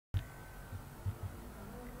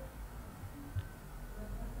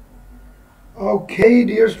Okay,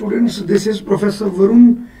 dear students, this is Professor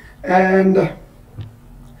Varun, and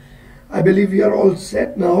I believe we are all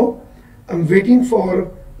set now. I'm waiting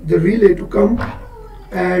for the relay to come,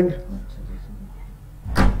 and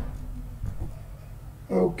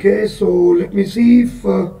okay, so let me see if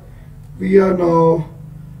we are now,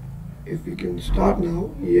 if we can start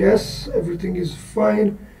now. Yes, everything is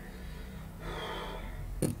fine.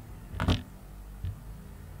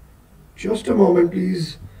 Just a moment,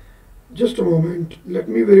 please. Just a moment. Let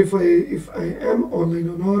me verify if I am online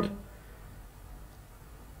or not.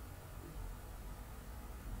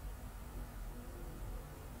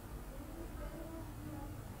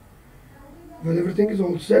 Well, everything is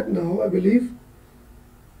all set now, I believe.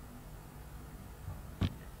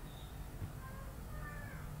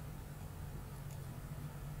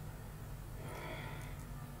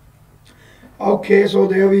 Okay, so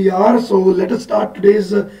there we are. So let us start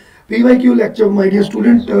today's PYQ lecture, my dear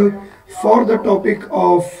student, for the topic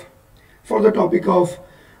of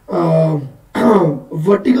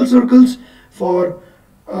vertical circles for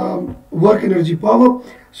work energy power.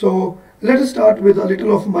 So let us start with a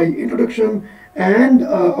little of my introduction and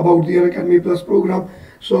about the Unacademy Plus program.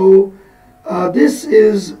 So this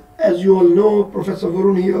is, as you all know, Professor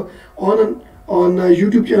Varun here on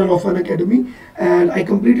YouTube channel of Unacademy, and I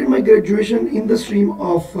completed my graduation in the stream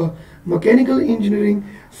of mechanical engineering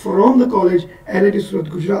from the college NIT Surat,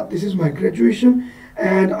 Gujarat. This is my graduation,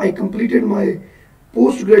 and I completed my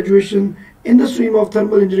post-graduation in the stream of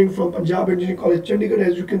thermal engineering from Punjab Engineering College, Chandigarh,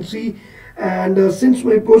 as you can see. And since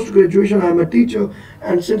my post-graduation, I am a teacher,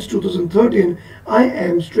 and since 2013, I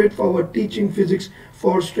am straightforward teaching physics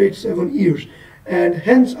for straight 7 years, and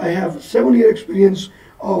hence I have 7-year experience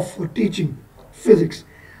of teaching physics.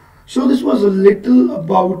 So this was a little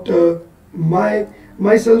about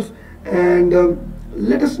myself, and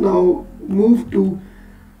let us now move to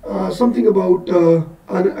something about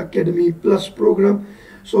Unacademy Plus program.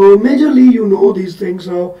 So majorly, you know these things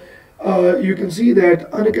now. You can see that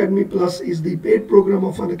Unacademy Plus is the paid program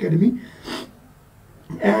of Unacademy,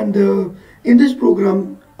 and in this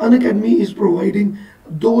program, Unacademy is providing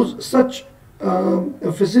those such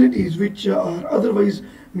facilities which are otherwise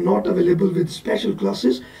not available with special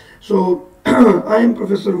classes. So I am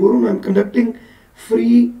Professor Varun. I am conducting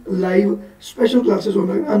free live special classes on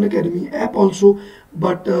Unacademy app also,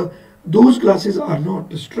 but those classes are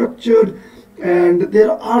not structured, and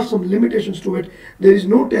there are some limitations to it. There is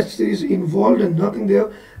no test series involved and nothing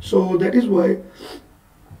there, so that is why,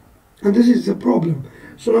 and this is a problem.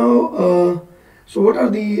 So now so what are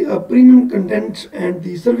the premium contents and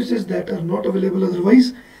the services that are not available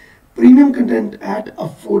otherwise? Premium content at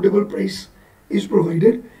affordable price is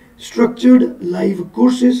provided. Structured live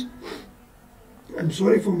courses. I'm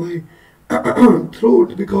sorry for my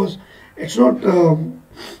throat because it's not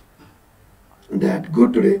that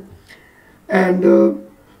good today. And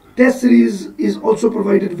test series is also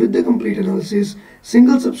provided with the complete analysis,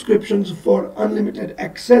 single subscriptions for unlimited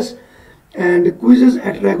access, and quizzes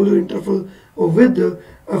at regular interval with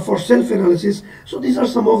for self-analysis. So these are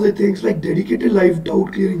some of the things, like dedicated live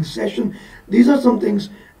doubt clearing session. These are some things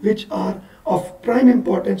which are of prime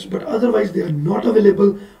importance, but otherwise they are not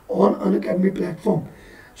available on Unacademy platform.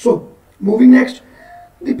 So moving next,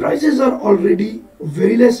 the prices are already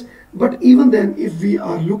very less, but even then, if we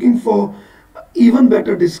are looking for even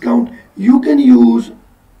better discount, you can use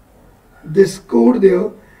this code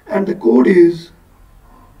there, and the code is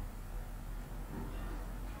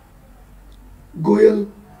Goyal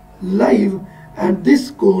Live, and this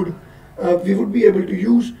code we would be able to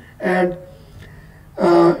use, and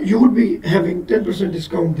you would be having 10%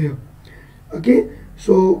 discount there. Okay,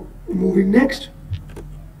 so moving next,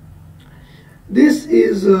 this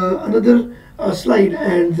is another slide,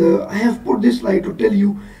 and I have put this slide to tell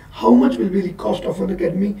you how much will be the cost of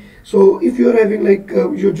Unacademy. So if you are having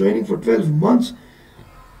you're joining for 12 months,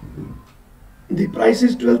 the price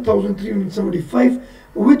is 12,375,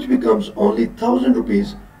 which becomes only 1,000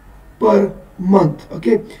 rupees per month.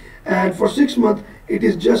 Okay, and for 6 months it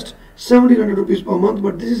is just 1,700 rupees per month,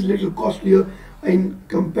 but this is little costlier in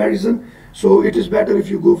comparison, so it is better if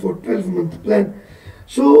you go for 12-month plan.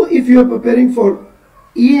 So if you are preparing for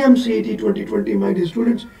EAMCET 2020, my dear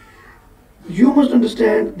students, you must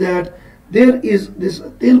understand that there is this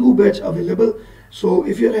Telugu batch available. So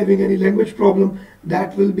if you are having any language problem,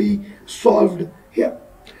 that will be solved here.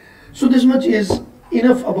 So this much is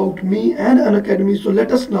enough about me and Unacademy. So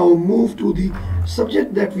let us now move to the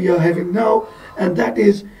subject that we are having now, and that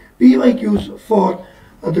is PYQs for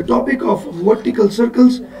the topic of vertical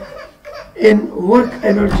circles in work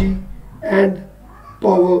energy and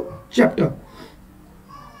power chapter.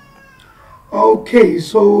 Okay,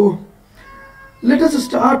 so Let us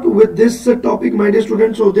start with this topic, my dear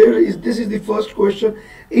students. So this is the first question.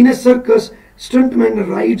 In a circus, stuntman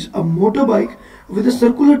rides a motorbike with a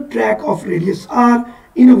circular track of radius r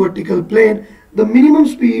in a vertical plane. The minimum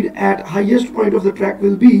speed at highest point of the track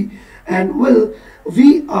will be, and well,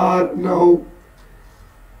 we are now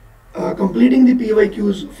completing the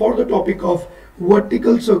PYQs for the topic of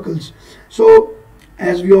vertical circles. So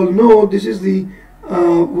as we all know, this is the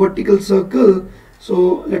vertical circle.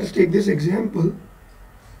 So let us take this example.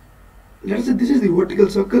 Let us say this is the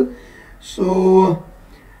vertical circle. So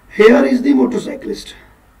here is the motorcyclist.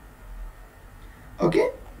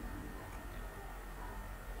 Okay.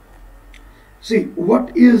 See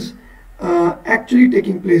what is actually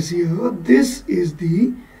taking place here. This is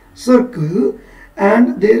the circle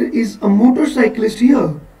and there is a motorcyclist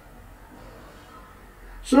here.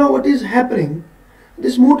 So now what is happening?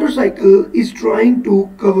 This motorcycle is trying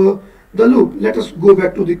to cover the loop. Let us go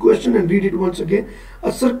back to the question and read it once again.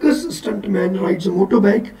 A circus stuntman rides a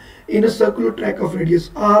motorbike in a circular track of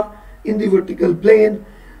radius r in the vertical plane.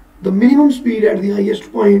 The minimum speed at the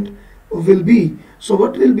highest point will be. So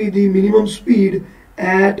what will be the minimum speed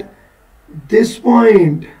at this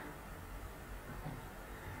point?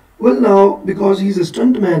 Well, now because he is a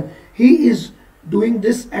stuntman, he is doing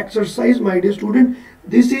this exercise, my dear student.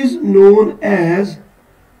 This is known as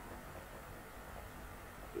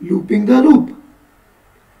looping the loop.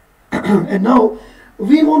 And now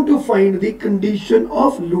we want to find the condition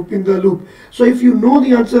of looping the loop. So if you know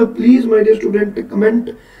the answer, please, my dear student,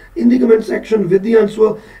 comment in the comment section with the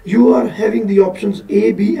answer. You are having the options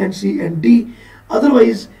A, B and C and D.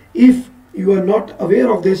 Otherwise, if you are not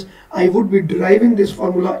aware of this, I would be deriving this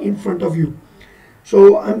formula in front of you.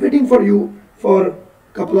 So I'm waiting for you for a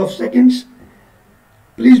couple of seconds.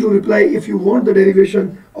 Please do reply if you want the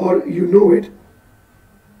derivation or you know it.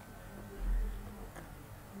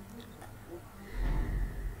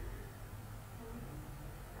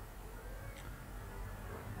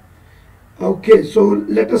 Okay, so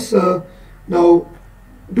let us now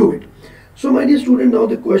do it. So my dear student, now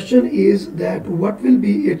the question is that what will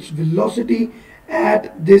be its velocity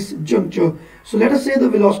at this juncture. So let us say the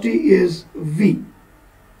velocity is v.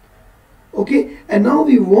 Okay, and now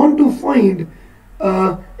we want to find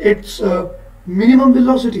its minimum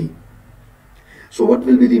velocity. So what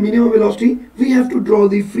will be the minimum velocity? We have to draw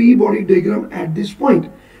the free body diagram at this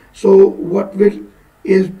point. So what will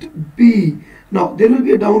it be? Now there will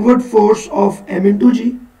be a downward force of m into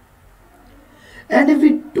g. And if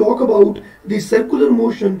we talk about the circular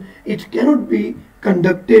motion, it cannot be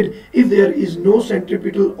conducted if there is no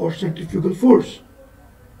centripetal or centrifugal force.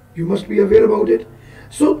 You must be aware about it.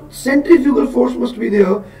 So centrifugal force must be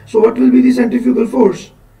there. So what will be the centrifugal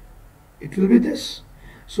force? It will be this.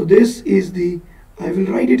 So this is the, I will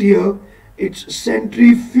write it here, it's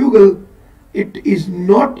centrifugal. It is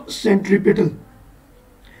not centripetal.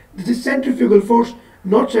 This is centrifugal force,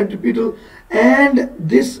 not centripetal, and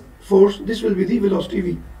this force, this will be the velocity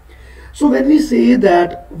v. So when we say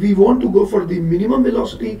that we want to go for the minimum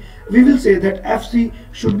velocity, we will say that Fc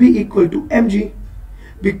should be equal to mg,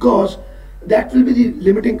 because that will be the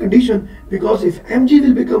limiting condition, because if mg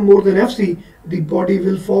will become more than Fc, the body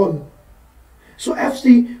will fall. So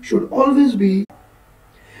Fc should always be,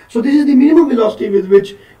 so this is the minimum velocity with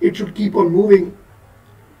which it should keep on moving.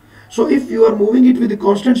 So if you are moving it with a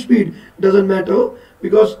constant speed, doesn't matter,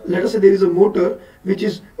 because let us say there is a motor which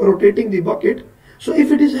is rotating the bucket. So if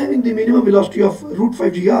it is having the minimum velocity of root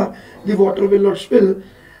 5 gr, the water will not spill.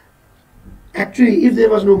 Actually, if there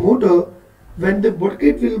was no motor, when the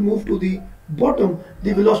bucket will move to the bottom,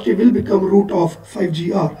 the velocity will become root of 5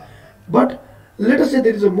 gr. But let us say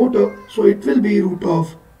there is a motor, so it will be root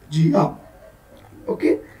of gr.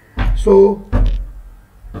 Okay, so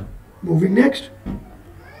moving next.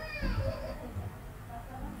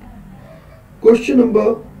 Question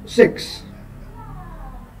number 6.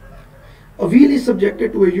 A wheel is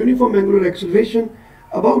subjected to a uniform angular acceleration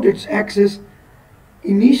about its axis.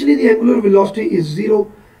 Initially the angular velocity is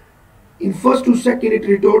 0. In first 2 seconds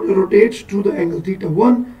it rotates to the angle theta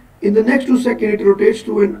 1. In the next 2 seconds it rotates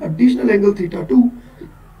to an additional angle theta 2.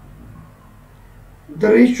 The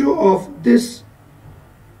ratio of this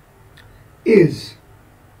is,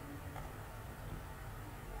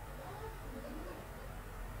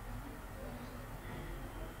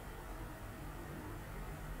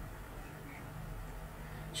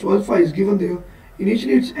 so alpha is given there.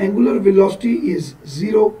 Initially its angular velocity is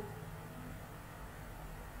 0.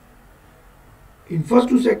 In first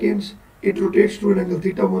 2 seconds it rotates to an angle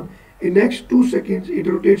theta 1. In next 2 seconds it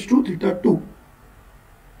rotates to theta 2.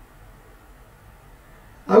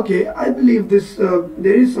 Okay, I believe this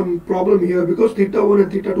there is some problem here, because theta 1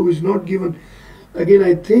 and theta 2 is not given. Again,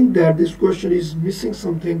 I think that this question is missing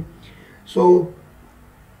something, so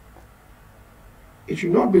it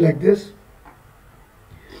should not be like this.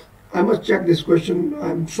 I must check this question.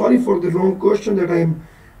 I'm sorry for the wrong question that I am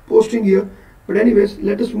posting here, but anyways,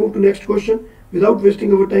 let us move to next question without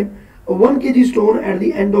wasting our time. A 1 kg stone at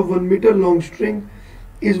the end of 1 meter long string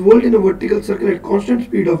is whirled in a vertical circle at constant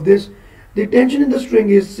speed of this. The tension in the string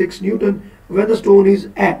is 6 Newton when the stone is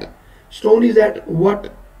at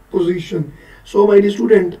what position? So my dear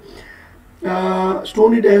student,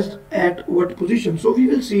 stone it as at what position? So we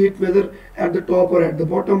will see it whether at the top or at the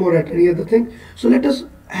bottom or at any other thing. So let us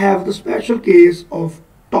have the special case of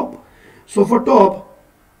top. So for top,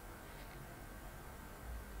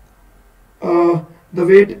 the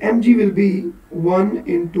weight mg will be 1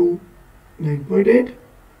 into 9.8.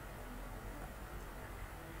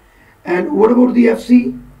 And what about the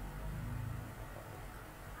FC?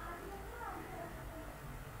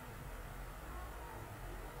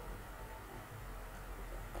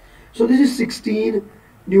 So this is 16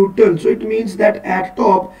 Newton. So it means that at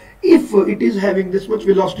top, if it is having this much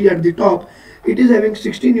velocity at the top, it is having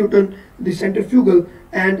 16 Newton, the centrifugal,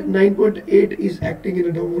 and 9.8 is acting in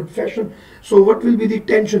a downward fashion. So what will be the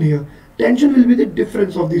tension here? Tension will be the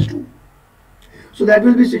difference of these two. So that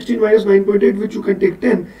will be 16 minus 9.8, which you can take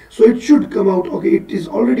 10. So it should come out, okay, it is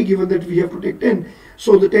already given that we have to take 10.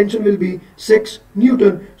 So the tension will be 6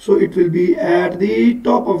 Newton. So it will be at the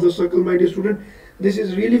top of the circle, my dear student. This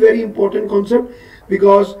is really very important concept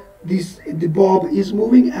because the bob is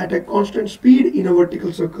moving at a constant speed in a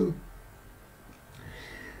vertical circle.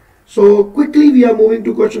 So quickly we are moving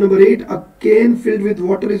to question number 8. A can filled with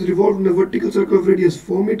water is revolved in a vertical circle of radius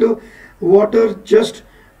 4 meter. Water just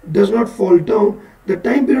does not fall down. The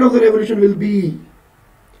time period of the revolution will be.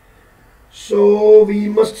 So we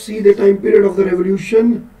must see the time period of the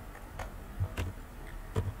revolution.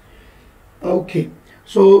 Okay,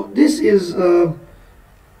 so this is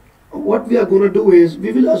what we are going to do is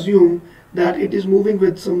we will assume that it is moving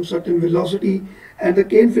with some certain velocity and the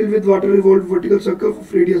cane filled with water revolved vertical circle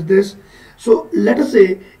of radius this. So let us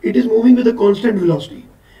say it is moving with a constant velocity,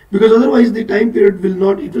 because otherwise the time period will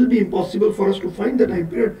not, it will be impossible for us to find the time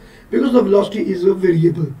period because the velocity is a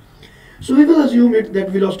variable. So we will assume it that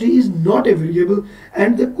velocity is not a variable,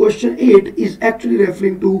 and the question 8 is actually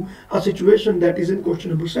referring to a situation that is in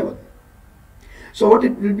question number 7. So what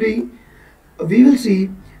it will be, we will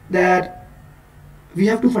see that we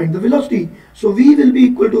have to find the velocity. So v will be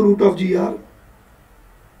equal to root of gr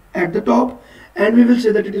at the top, and we will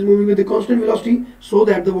say that it is moving with a constant velocity so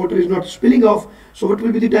that the water is not spilling off. So what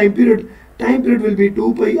will be the time period? Time period will be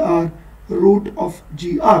 2 pi r root of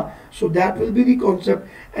gr. So that will be the concept,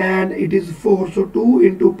 and it is 4. So 2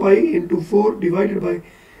 into pi into 4 divided by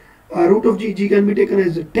root of g. G can be taken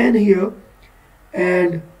as 10 here,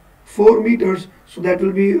 and 4 meters. So that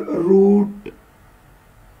will be root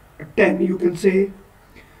 10, you can say.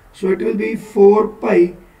 So it will be 4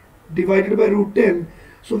 pi divided by root 10.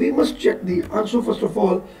 So we must check the answer first of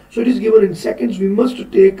all. So it is given in seconds. We must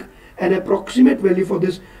take an approximate value for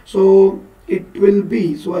this. So it will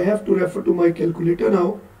be, so I have to refer to my calculator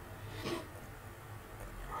now.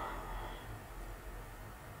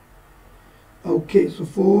 Okay, so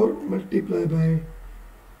 4 multiplied by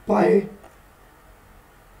pi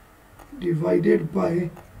divided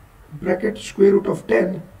by bracket square root of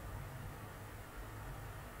 10.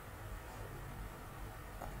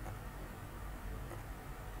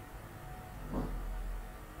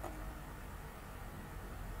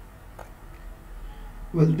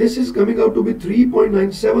 Well, this is coming out to be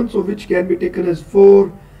 3.97, so which can be taken as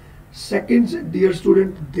 4 seconds. Dear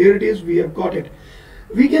student, there it is, we have got it.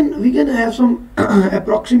 We can have some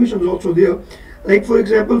approximations also there. Like for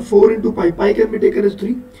example, 4 into pi. Pi can be taken as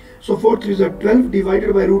 3. So 4 3s are 12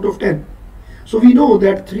 divided by root of 10. So we know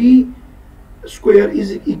that 3 square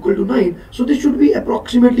is equal to 9. So this should be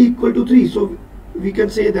approximately equal to 3. So we can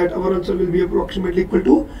say that our answer will be approximately equal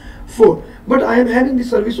to 4. But I am having the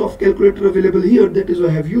service of calculator available here, that is why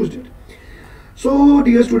I have used it. So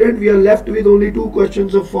dear student, we are left with only 2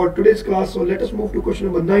 questions for today's class. So let us move to question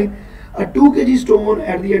number 9. A 2 kg stone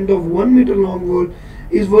at the end of 1 meter long whirl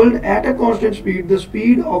is whirled at a constant speed. The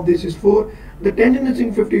speed of this is 4. The tension is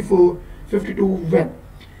in 52 when.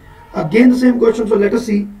 Again the same question. So let us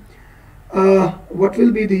see what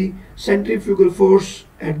will be the centrifugal force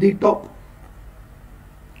at the top.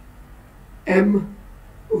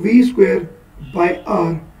 mv square by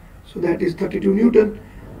r, so that is 32 Newton,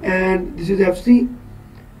 and this is Fc,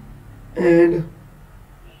 and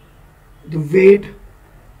the weight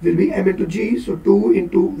will be m into g. So 2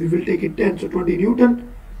 into, we will take it 10, so 20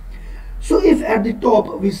 Newton. So if at the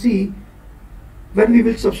top we see, when we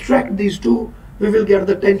will subtract these two, we will get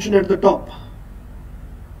the tension at the top.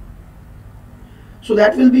 So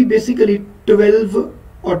that will be basically 12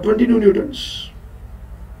 or 22 newtons.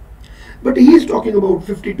 But he is talking about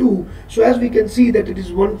 52. So as we can see that it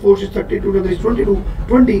is one force is 32, another is 22,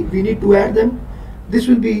 20. We need to add them. This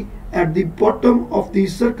will be at the bottom of the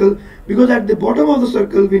circle, because at the bottom of the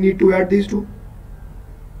circle we need to add these two.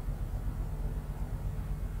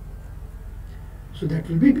 So that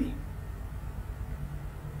will be B.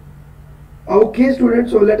 Okay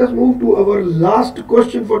students, so let us move to our last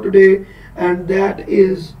question for today, and that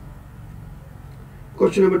is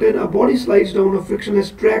question number 10. A body slides down a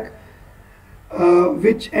frictionless track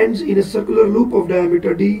which ends in a circular loop of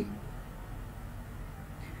diameter d.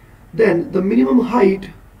 Then the minimum height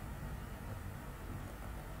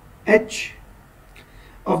h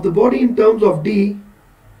of the body in terms of d,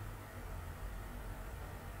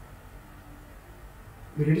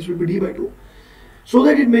 the radius will be d by 2, so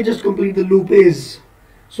that it may just complete the loop is.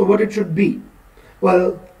 So what it should be?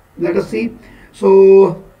 Well, let us see.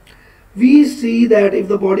 So we see that if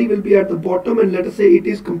the body will be at the bottom and let us say it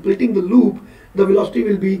is completing the loop, the velocity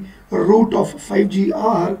will be root of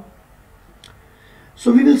 5gr.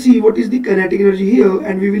 So we will see what is the kinetic energy here,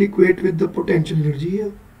 and we will equate with the potential energy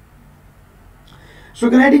here. So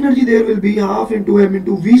kinetic energy there will be half into m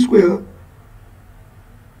into v square.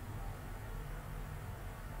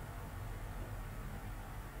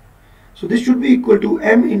 So this should be equal to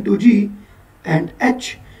m into g and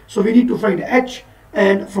h. So we need to find h,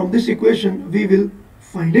 and from this equation we will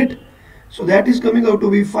find it. So that is coming out to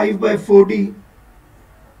be 5 by 4d.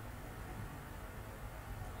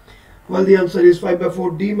 Well, the answer is 5 by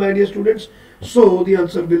 4d, my dear students. So the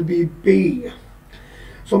answer will be B.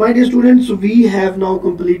 So my dear students, we have now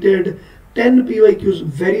completed 10 PYQs,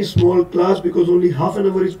 very small class because only half an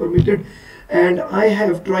hour is permitted, and I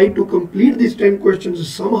have tried to complete these 10 questions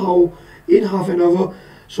somehow in half an hour.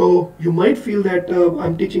 So you might feel that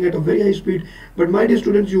I'm teaching at a very high speed, but my dear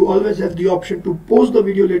students, you always have the option to pause the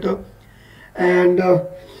video later, and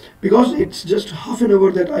because it's just half an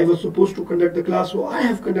hour that I was supposed to conduct the class, so I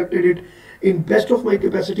have conducted it in best of my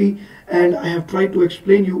capacity, and I have tried to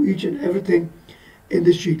explain you each and everything in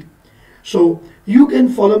this sheet. So you can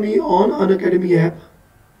follow me on Unacademy app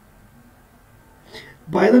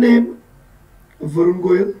by the name Varun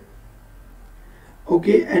Goyal.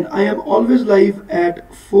 Okay, and I am always live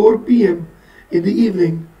at 4 p.m. in the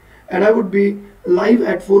evening, and I would be live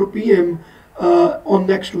at 4 p.m. On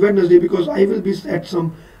next Wednesday, because I will be at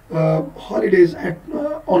some holidays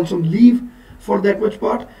on some leave for that much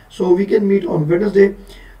part, so we can meet on Wednesday.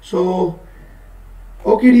 So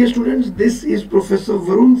okay dear students, this is Professor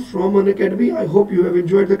Varun from Unacademy. I hope you have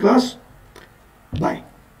enjoyed the class. Bye.